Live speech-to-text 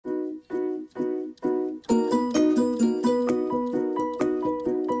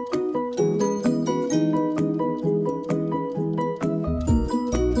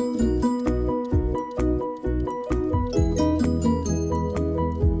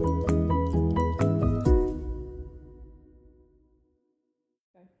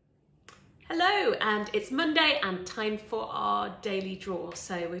Hello, and it's Monday and time for our daily draw.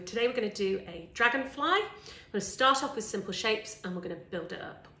 So today we're going to do a dragonfly. We're going to start off with simple shapes and we're going to build it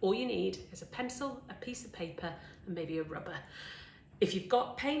up. All you need is a pencil, a piece of paper and maybe a rubber. If you've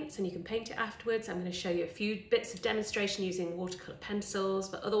got paints and you can paint it afterwards, I'm going to show you a few bits of demonstration using watercolour pencils,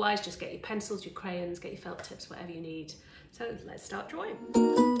 but otherwise just get your pencils, your crayons, get your felt tips, whatever you need. So let's start drawing.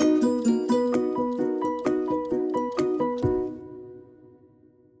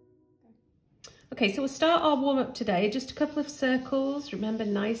 Okay, so we'll start our warm-up today, just a couple of circles, remember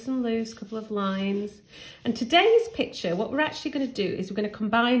nice and loose, couple of lines. And today's picture, what we're actually going to do is we're going to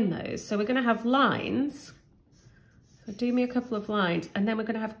combine those. So we're going to have lines, so do me a couple of lines, and then we're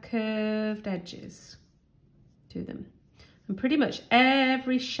going to have curved edges to them. And pretty much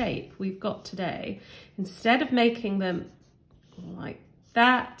every shape we've got today, instead of making them like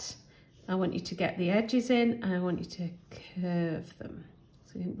that, I want you to get the edges in and I want you to curve them.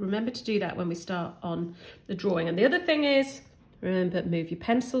 So remember to do that when we start on the drawing. And the other thing is, remember, move your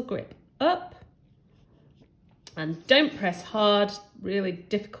pencil grip up and don't press hard, really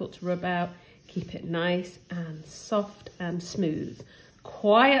difficult to rub out. Keep it nice and soft and smooth.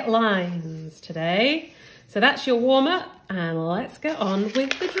 Quiet lines today. So that's your warm up and let's get on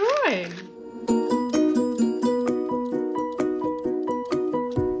with the drawing.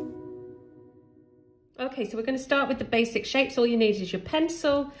 Okay, so we're going to start with the basic shapes. All you need is your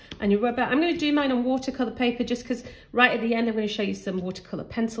pencil and your rubber. I'm going to do mine on watercolour paper just because right at the end I'm going to show you some watercolour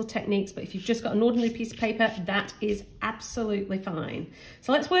pencil techniques, but if you've just got an ordinary piece of paper, that is absolutely fine.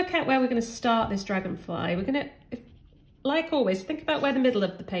 So let's work out where we're going to start this dragonfly. We're going to, like always, think about where the middle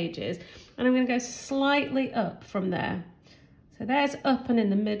of the page is, and I'm going to go slightly up from there. So there's up and in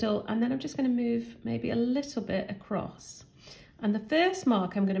the middle, and then I'm just going to move maybe a little bit across. And the first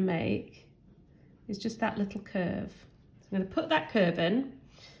mark I'm going to make is just that little curve. So I'm going to put that curve in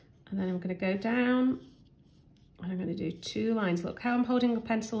and then I'm going to go down and I'm going to do two lines. Look how I'm holding the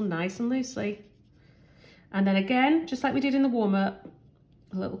pencil nice and loosely. And then again, just like we did in the warm-up,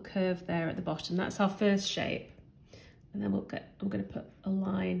 a little curve there at the bottom. That's our first shape. And then I'm going to put a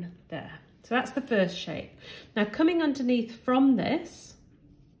line there. So that's the first shape. Now coming underneath from this,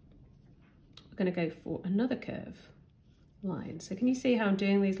 we're going to go for another curve line. So can you see how I'm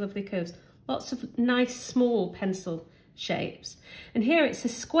doing these lovely curves? Lots of nice small pencil shapes. And here it's a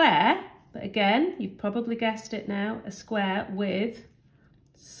square, but again, you've probably guessed it now, a square with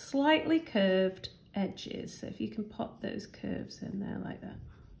slightly curved edges. So if you can pop those curves in there like that.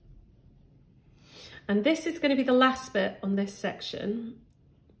 And this is going to be the last bit on this section.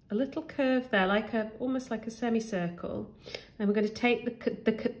 A little curve there, almost like a semicircle. And we're going to take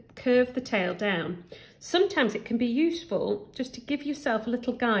curve the tail down. Sometimes it can be useful just to give yourself a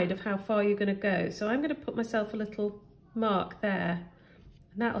little guide of how far you're going to go. So I'm going to put myself a little mark there,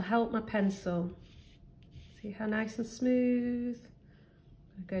 and that'll help my pencil. See how nice and smooth.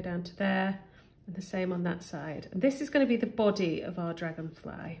 I'll go down to there, and the same on that side. And this is going to be the body of our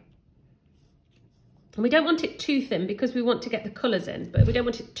dragonfly. And we don't want it too thin because we want to get the colours in, but we don't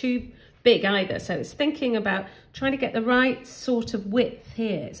want it too big either. So it's thinking about trying to get the right sort of width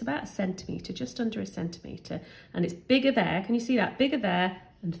here. It's about 1 centimetre, just under 1 centimetre. And it's bigger there. Can you see that? Bigger there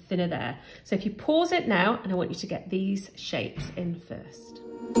and thinner there. So if you pause it now, and I want you to get these shapes in first.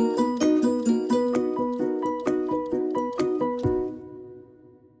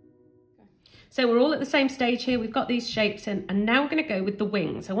 So we're all at the same stage here. We've got these shapes in, and now we're going to go with the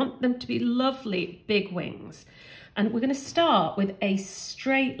wings. I want them to be lovely big wings. And we're going to start with a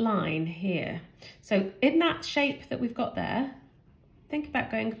straight line here. So in that shape that we've got there, think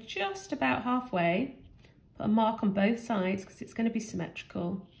about going just about halfway. Put a mark on both sides because it's going to be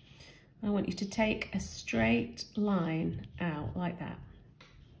symmetrical. I want you to take a straight line out like that.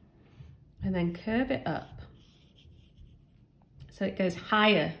 And then curve it up. So it goes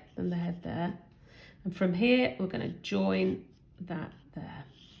higher than the head there. And from here, we're going to join that there.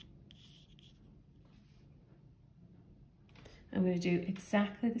 I'm going to do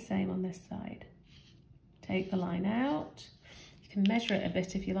exactly the same on this side. Take the line out. You can measure it a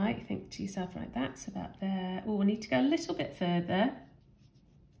bit if you like. Think to yourself, right, that's about there. Oh, we need to go a little bit further.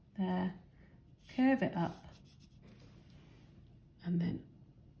 There. Curve it up. And then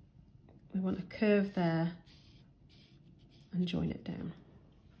we want a curve there and join it down.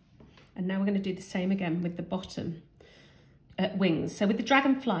 And now we're going to do the same again with the bottom wings. So with the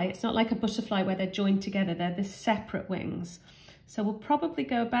dragonfly, it's not like a butterfly where they're joined together. They're the separate wings. So we'll probably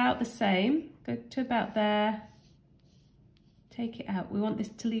go about the same. Go to about there. Take it out. We want this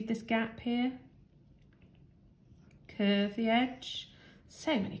to leave this gap here. Curve the edge.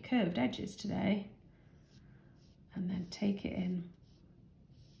 So many curved edges today. And then take it in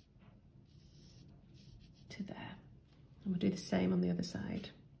to there. And we'll do the same on the other side.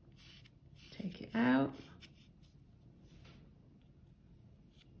 Take it out,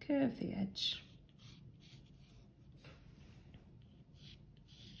 curve the edge,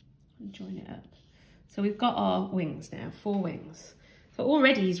 and join it up. So we've got our wings now, 4 wings. So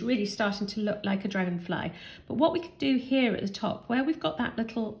already he's really starting to look like a dragonfly. But what we could do here at the top, where we've got that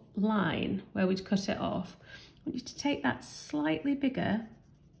little line where we'd cut it off, I want you to take that slightly bigger,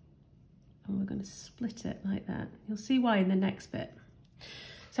 and we're going to split it like that. You'll see why in the next bit.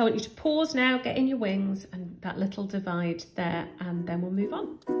 So I want you to pause now, get in your wings and that little divide there, and then we'll move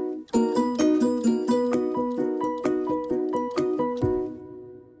on.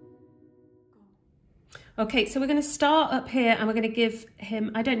 Okay, so we're going to start up here and we're going to give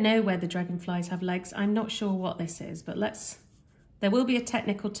him, I don't know where the dragonflies have legs. I'm not sure what this is, but there will be a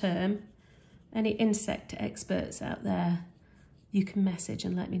technical term. Any insect experts out there, you can message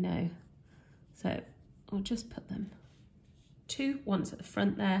and let me know. So I'll just put them 2, one's at the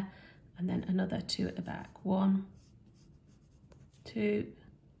front there, and then another 2 at the back. 1, 2,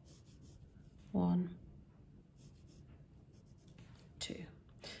 1, 2.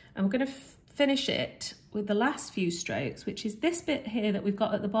 And we're going to finish it with the last few strokes, which is this bit here that we've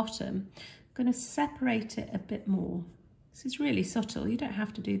got at the bottom. I'm going to separate it a bit more. This is really subtle. You don't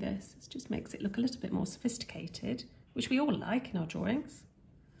have to do this. It just makes it look a little bit more sophisticated, which we all like in our drawings.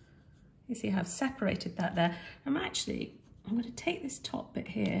 You see how I've separated that there. I'm going to take this top bit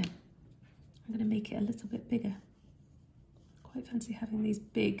here. I'm going to make it a little bit bigger. Quite fancy having these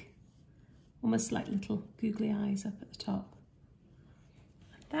big, almost like little googly eyes up at the top.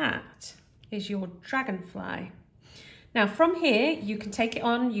 That is your dragonfly. Now from here, you can take it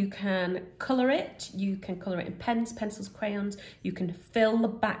on, you can colour it in pens, pencils, crayons, you can fill the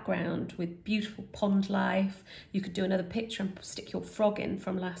background with beautiful pond life, you could do another picture and stick your frog in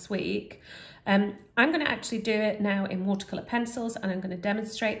from last week. I'm going to actually do it now in watercolour pencils, and I'm going to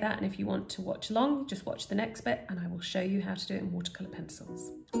demonstrate that, and if you want to watch along, just watch the next bit and I will show you how to do it in watercolour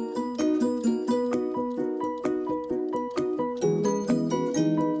pencils.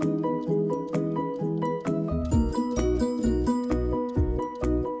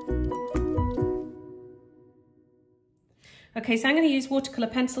 Okay, so I'm going to use watercolour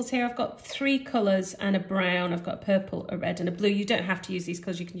pencils here. I've got 3 colours and a brown. I've got a purple, a red and a blue. You don't have to use these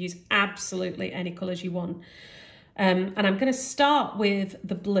colours. You can use absolutely any colours you want. And I'm going to start with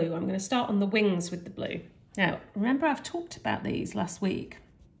the blue. I'm going to start on the wings with the blue. Now, remember I've talked about these last week.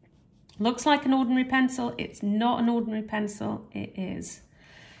 Looks like an ordinary pencil. It's not an ordinary pencil. It is,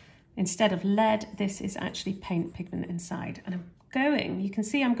 instead of lead, this is actually paint pigment inside. And you can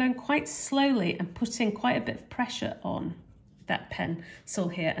see I'm going quite slowly and putting quite a bit of pressure on that pencil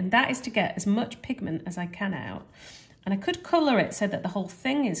here, and that is to get as much pigment as I can out. And I could colour it so that the whole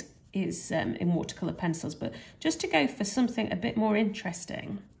thing is in watercolour pencils, but just to go for something a bit more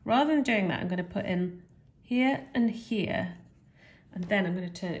interesting, rather than doing that, I'm going to put in here and here, and then I'm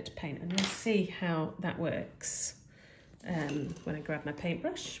going to turn it to paint, and you'll see how that works when I grab my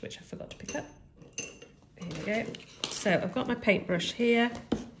paintbrush, which I forgot to pick up. Here we go. So I've got my paintbrush here.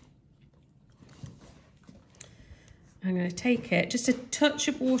 I'm going to take it, just a touch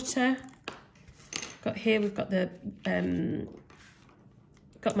of water. We've got the,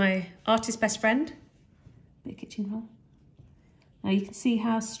 got my artist best friend, bit of kitchen roll. Now you can see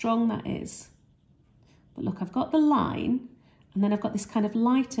how strong that is. But look, I've got the line, and then I've got this kind of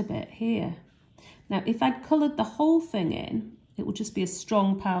lighter bit here. Now, if I'd coloured the whole thing in, it would just be a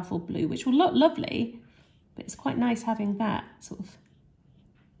strong, powerful blue, which will look lovely, but it's quite nice having that sort of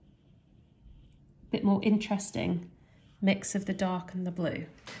bit more interesting mix of the dark and the blue.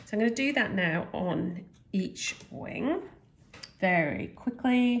 So I'm going to do that now on each wing very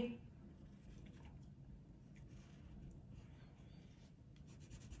quickly.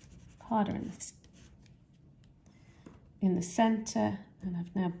 Harder in the centre, and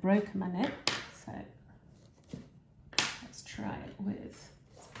I've now broken my nib, so let's try it with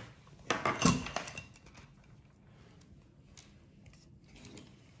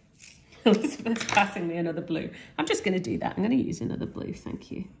Elizabeth's passing me another blue. I'm just going to do that. I'm going to use another blue, thank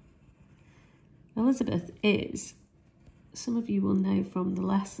you. Elizabeth is, some of you will know from the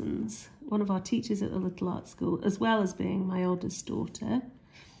lessons, one of our teachers at the Little Art School, as well as being my oldest daughter.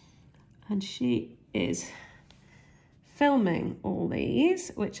 And she is filming all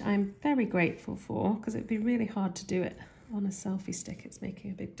these, which I'm very grateful for, because it'd be really hard to do it on a selfie stick. It's making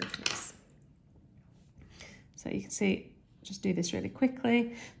a big difference. So you can see, just do this really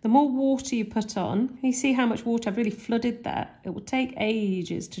quickly. The more water you put on, you see how much water I've really flooded that. It will take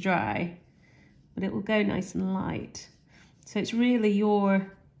ages to dry, but it will go nice and light. So it's really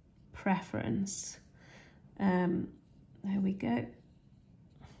your preference There we go.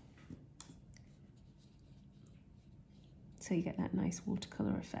 So you get that nice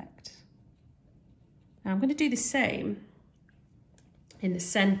watercolour effect. Now I'm going to do the same in the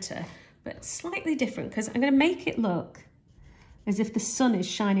centre, but slightly different, because I'm going to make it look as if the sun is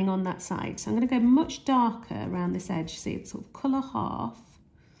shining on that side. So I'm going to go much darker around this edge. See, it's sort of colour half.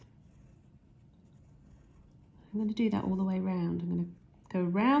 I'm going to do that all the way around. I'm going to go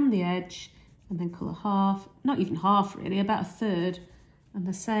around the edge and then colour half, not even half really, about a third, and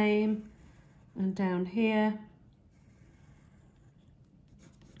the same, and down here.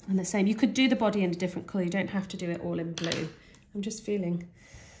 And the same. You could do the body in a different colour, you don't have to do it all in blue. I'm just feeling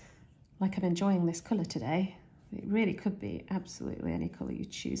like I'm enjoying this colour today. It really could be absolutely any colour you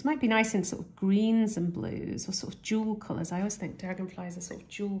choose. Might be nice in sort of greens and blues, or sort of jewel colours. I always think dragonflies are sort of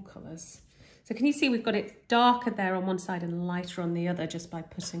jewel colours. So can you see we've got it darker there on one side and lighter on the other just by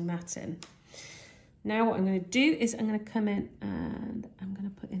putting that in. Now what I'm going to do is I'm going to come in and I'm going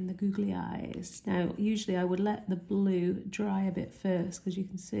to put in the googly eyes. Now usually I would let the blue dry a bit first, because you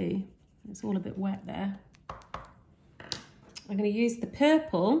can see it's all a bit wet there. I'm going to use the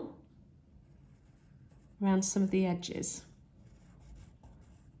purple around some of the edges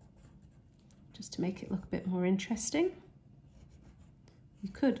just to make it look a bit more interesting.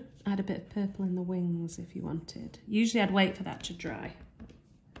 You could add a bit of purple in the wings if you wanted. Usually I'd wait for that to dry.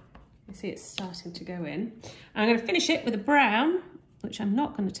 You see it's starting to go in. I'm going to finish it with a brown, which I'm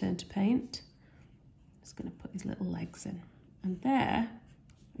not going to turn to paint. I'm just going to put his little legs in. And there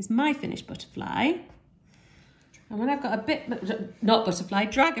is my finished butterfly. And when I've got a bit, not butterfly,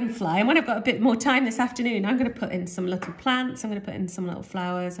 dragonfly, and when I've got a bit more time this afternoon, I'm going to put in some little plants, I'm going to put in some little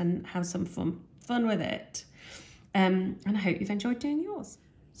flowers and have some fun with it. And I hope you've enjoyed doing yours.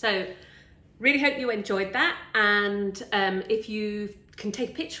 So, really hope you enjoyed that. And if you can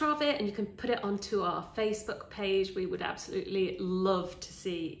take a picture of it and you can put it onto our Facebook page, we would absolutely love to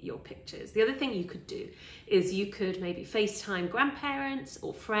see your pictures. The other thing you could do is you could maybe FaceTime grandparents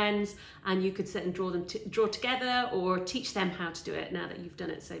or friends, and you could sit and draw together, or teach them how to do it now that you've done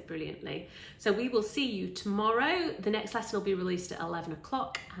it so brilliantly. So we will see you tomorrow. The next lesson will be released at 11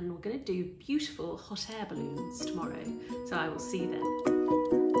 o'clock, and we're going to do beautiful hot air balloons tomorrow. So I will see you then.